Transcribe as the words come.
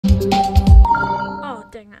Oh,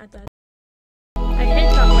 dang it, I died. I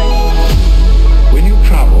hate that way. When you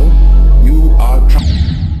travel, you are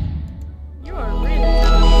You are really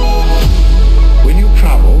talented. when you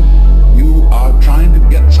travel, you are trying to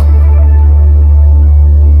get somewhere.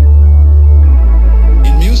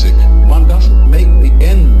 In music, one doesn't make the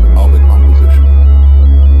end of a composition.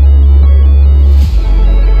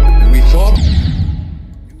 We thought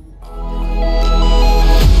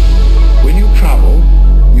when you travel,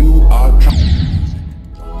 you are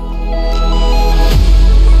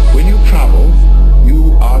when you travel,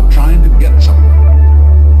 you are trying to get somewhere.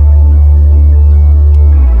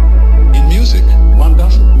 In music, one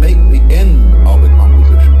doesn't make the end of a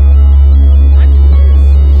composition. I can do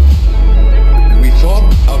this. We thought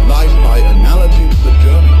of life by analogy to the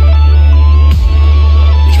journey,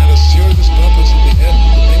 which had a serious purpose at the end,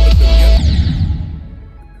 the thing that could get.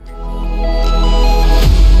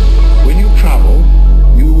 When you travel,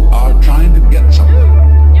 you are trying to get somewhere.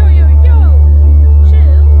 Yo, yo, yo!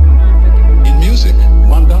 Chill. In music,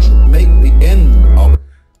 one doesn't make the end of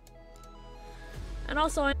And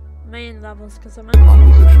also main levels, because I'm a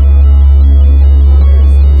composition.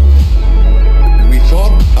 We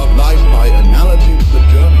thought of life by analogy to the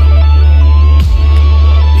journey,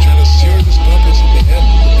 which had a serious purpose at the end,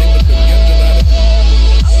 the thing that could get to that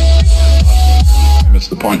end. You missed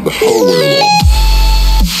the point the whole way along.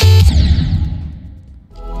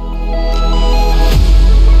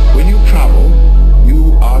 When you travel,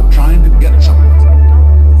 you are trying to get somewhere.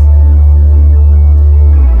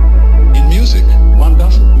 In music, one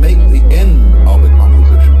doesn't make the end of a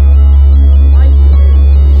composition.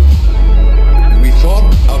 We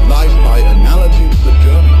thought of life by analogy to the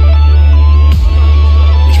journey,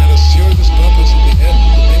 which had a serious purpose at the end,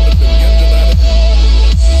 the thing that could get to that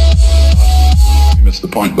end. You missed the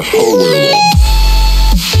point the whole way along.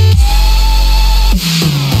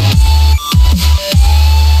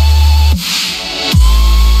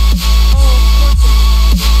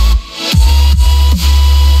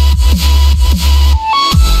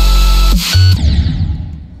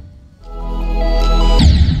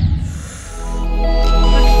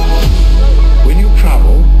 When you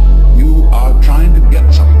travel, you are trying to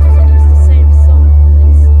get somewhere. It's the same song.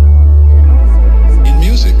 In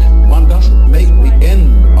music, one doesn't make the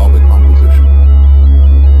end of a composition.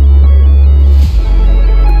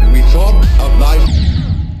 We thought of life.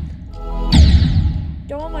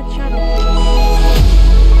 Go on my channel,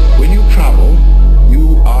 please. When you travel,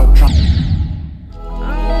 you are trying.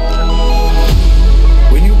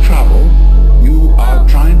 When you travel, you are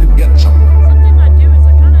trying to get somewhere. Something I do is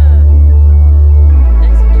I kind of...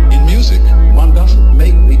 In music, one doesn't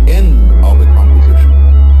make the end of a composition.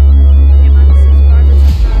 The amount of subscribers I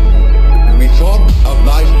have. We thought of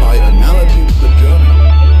life by analogy to the journey,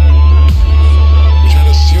 which had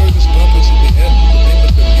a serious purpose at the end, the thing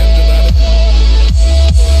that could get to that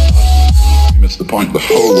end. You missed the point the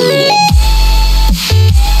whole way along.